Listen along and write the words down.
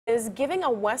Is giving a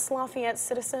West Lafayette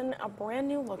citizen a brand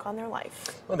new look on their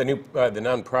life. Well, the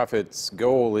nonprofit's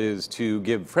goal is to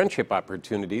give friendship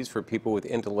opportunities for people with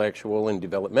intellectual and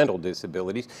developmental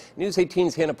disabilities. News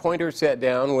 18's Hannah Pointer sat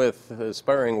down with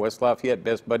aspiring West Lafayette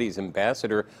Best Buddies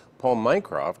ambassador Paul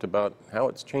Mycroft about how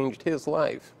it's changed his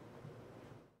life.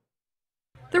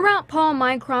 Throughout Paul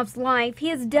Mycroft's life, he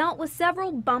has dealt with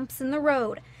several bumps in the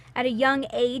road. At a young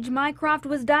age, Mycroft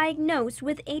was diagnosed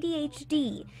with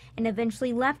ADHD and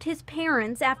eventually left his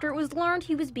parents after it was learned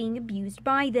he was being abused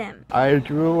by them. I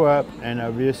grew up in an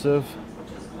abusive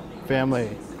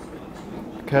family.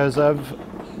 Because of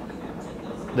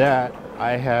that,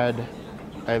 I had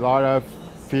a lot of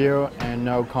fear and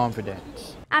no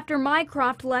confidence. After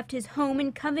Mycroft left his home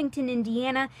in Covington,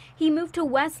 Indiana, he moved to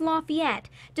West Lafayette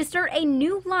to start a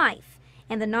new life.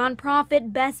 And the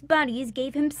nonprofit Best Buddies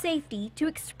gave him safety to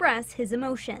express his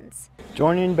emotions.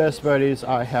 Joining Best Buddies,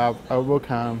 I have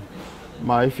overcome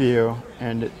my fear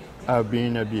of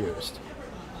being abused.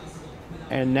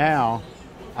 And now,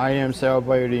 I am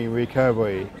celebrating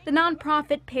recovery. The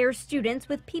nonprofit pairs students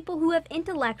with people who have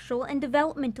intellectual and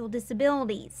developmental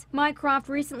disabilities. Mycroft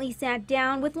recently sat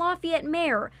down with Lafayette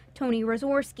Mayor Tony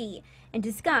Rozorski and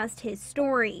discussed his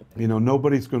story. You know,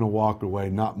 nobody's going to walk away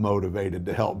not motivated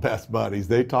to help Best Buddies.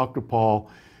 They talk to Paul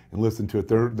and listen to it.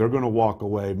 They're going to walk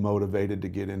away motivated to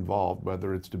get involved,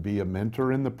 whether it's to be a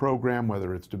mentor in the program,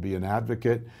 whether it's to be an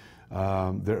advocate,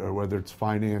 or whether it's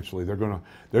financially. They're going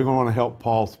to want to help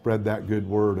Paul spread that good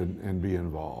word and be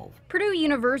involved. Purdue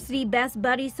University Best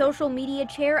Buddies social media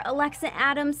chair Alexa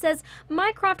Adams says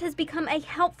Mycroft has become a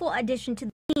helpful addition to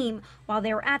the team while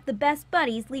they were at the Best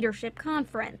Buddies Leadership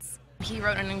Conference. He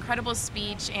wrote an incredible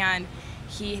speech and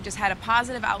he just had a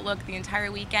positive outlook the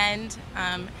entire weekend.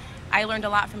 I learned a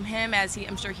lot from him, as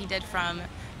I'm sure he did from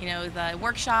the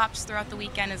workshops throughout the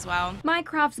weekend as well.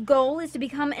 Mycroft's goal is to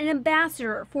become an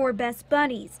ambassador for Best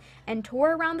Buddies and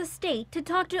tour around the state to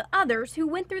talk to others who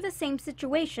went through the same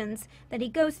situations that he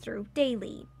goes through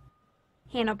daily.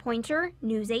 Hannah Pointer,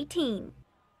 News 18.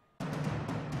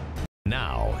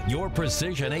 Now, your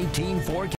Precision 18 forecast.